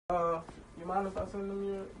You mind if I send them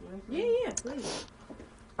your Yeah, please.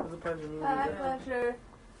 It was a pleasure meeting you. Pleasure.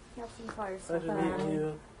 Have some fire stuff. Pleasure meeting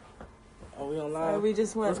you. Oh, we on live? We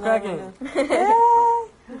just went. What's cracking? We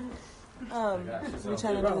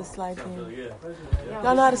trying to do the slide thing. Yeah.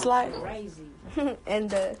 Y'all know how to slide? Crazy. And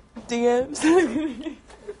the DMs.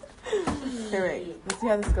 Here, wait. Let's see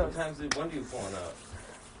how this goes. What times when do you phone up?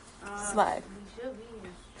 Slide. We should be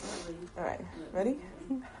here shortly. All right. Ready?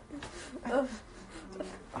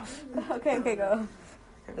 okay, go.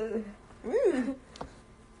 Woo.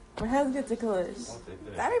 My hands get ticklish.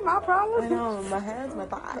 That ain't my I problem. know. My hands, my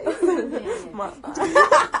thighs. My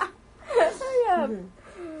Hurry up.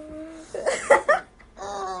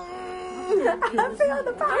 I'm feeling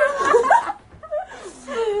the power.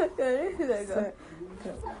 There you go.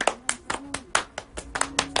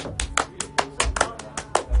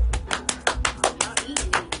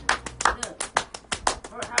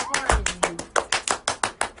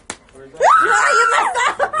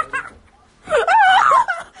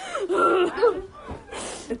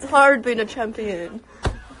 It's hard being a champion.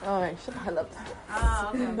 All right. Shut the hell up.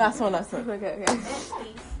 Oh, okay. Last one. Okay. Next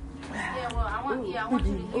piece. Yeah, well, I want you to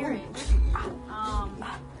hear it.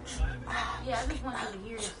 Yeah, I just want you to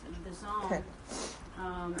hear the song. Okay.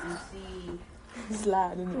 And see.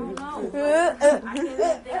 Slide. I don't know. I kept thinking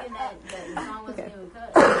that the song wasn't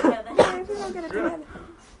even cut.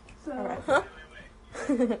 All right.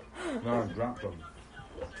 No, I dropped them.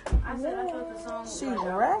 I said I thought the song was She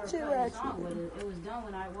like, ratchet. song, but it was done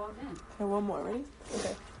when I walked in. Okay, one more. Ready?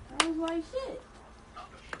 Okay. I was like, shit.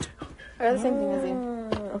 Or the same thing as you.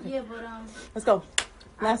 Okay. Yeah, but Let's go.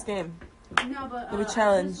 Last game. no, but We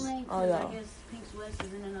challenge this link, all 'cause y'all. I guess Pink Sweats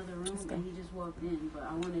is in another room and he just walked in, but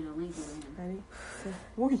I wanted a link with him. Ready?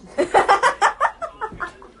 Woo.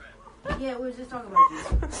 Yeah, we were just talking about you.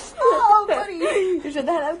 Oh, buddy. You should have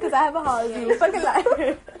that because I have a holiday. You fucking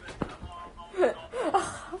liar.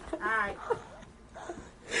 Alright.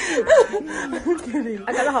 Kidding.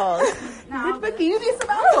 I got a hog. No, Bitch, Becky, you need some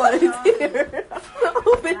alcohol here.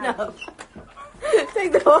 Open up.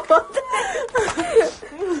 Take the whole thing.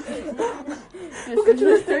 Who could you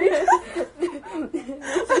listen?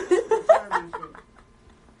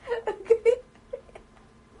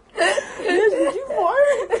 Did you fart?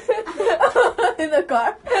 In the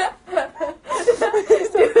car.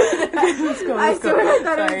 Let's go. I swear I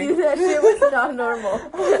thought it was you. That shit was not normal.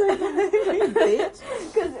 Bitch.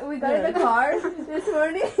 Because we got in the car this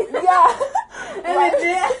morning. Yeah. And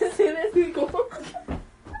then as soon as we go.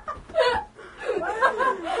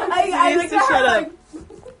 I needs to looked at shut her up.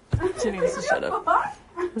 like, She needs to shut up. what?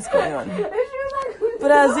 What's going on? And she was like,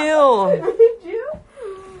 Brazil. did you?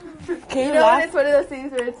 Can You you know when laugh? it's one of those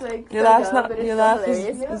things where it's like Your so laugh's dumb, not. but it's Your so laugh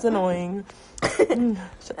hilarious. is annoying.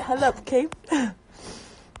 Shut the hell up, Kate.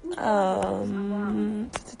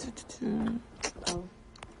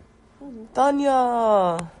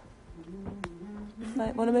 Tanya.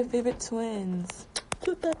 Like one of my favorite twins.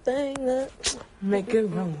 Put that thing up. Make it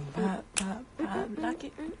roll, pop, pop, pop, like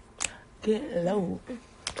it. Get low.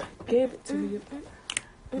 Give it to you.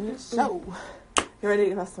 So. You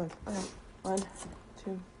ready? Last one. Okay. 1,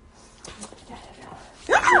 2.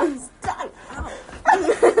 Stop!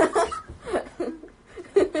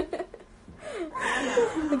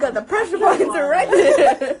 We got the pressure points right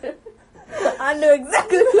there. I knew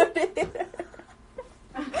exactly what it is.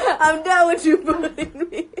 I'm down with you bullying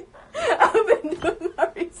me. I've been doing my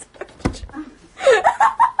research.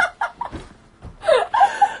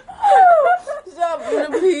 Stop,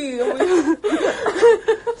 I'm gonna pee.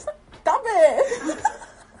 Stop it!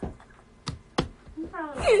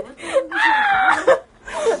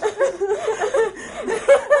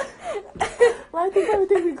 Why do people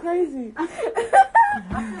think me crazy?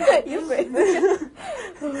 You crazy.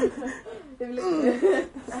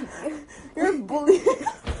 You're a bully.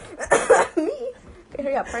 Me? Okay,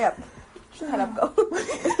 hurry up. Shut up, go.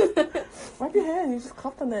 Wipe your hands. You just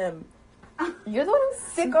coughed on them. You're the one who's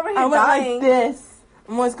sick over here I went dying. like this.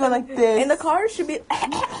 I'm always going like this. In the car, it should be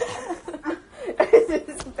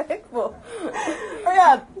disrespectful Hurry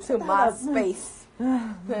up. to my space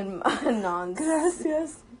and my nonsense.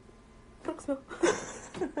 Gracias.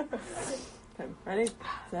 Okay, ready?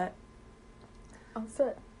 Set. I'm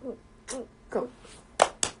set. Go.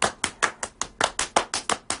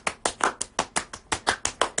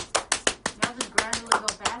 Y'all just gradually go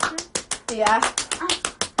faster? Yeah.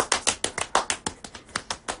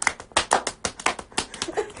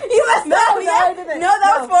 You messed up. I didn't. No,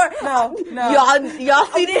 that was for. No. Y'all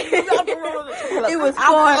seen it? It was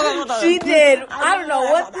for. She did. I don't know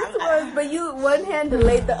what this was, but you one hand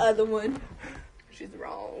delayed the other one. She's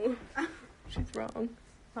wrong. She's wrong.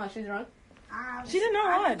 Oh, she's wrong? She did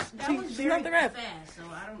not watch. That was She's very not the rep. fast, so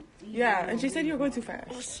I don't. Yeah, and she said you were going too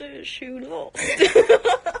fast. I said she lost. I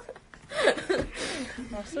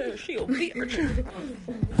said she a bitch.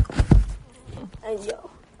 And yo.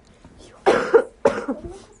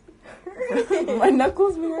 My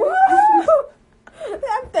knuckles be hurting.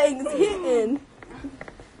 That thing's hitting.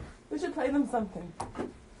 We should play them something.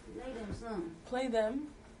 Play them some. Play them.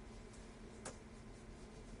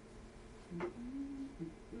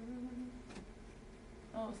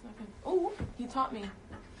 Oh, it's not good. Oh, he taught me.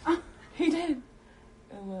 He did.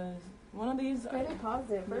 It was one of these. I didn't pause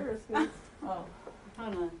it first. Oh. Hold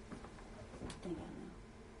on. I think I know.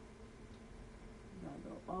 Gotta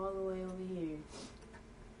go all the way over here.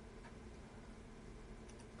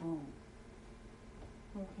 Boom.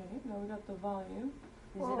 Okay, now we got the volume.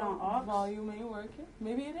 Is it on aux? Volume ain't working.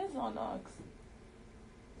 Maybe it is on aux.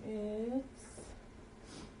 It's.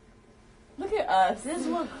 Look at us. This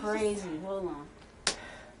look crazy. Hold on.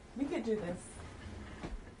 We could do this.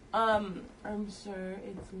 I'm sure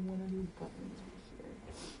it's one of these buttons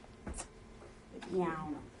right here. Yeah, I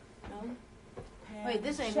don't know. No? Wait,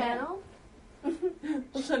 this ain't Channel?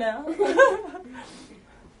 Chanel. Let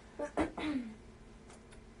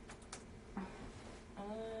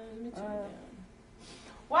me turn it down.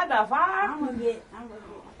 What the fuck? I'm gonna get.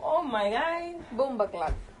 Oh my god. Boom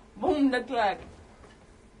baklak. Boom the clock.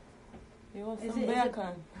 You want Is some it- is it-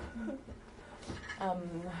 bacon?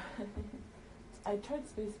 I tried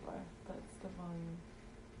spacebar, but it's the volume.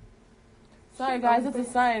 Sorry guys, it's a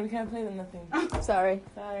sign. We can't play them nothing. Sorry.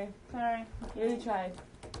 Sorry. Sorry. Really tried.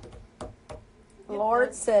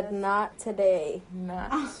 Lord said not today.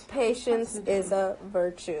 Not. Patience is a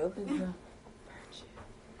virtue. Is a-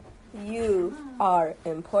 You are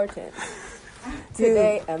important.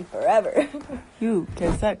 Today and forever. You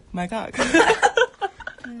can suck my cock.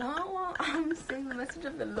 No, I'm saying the message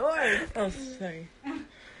of the Lord. Oh, sorry.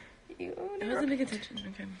 You I wasn't paying attention.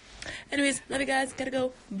 Okay. Anyways, love you guys. Gotta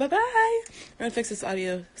go. Bye-bye. We're gonna fix this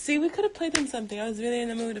audio. See, we could have played them something. I was really in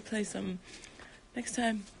the mood to play some. Next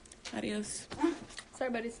time. Adios. Sorry,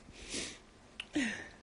 buddies.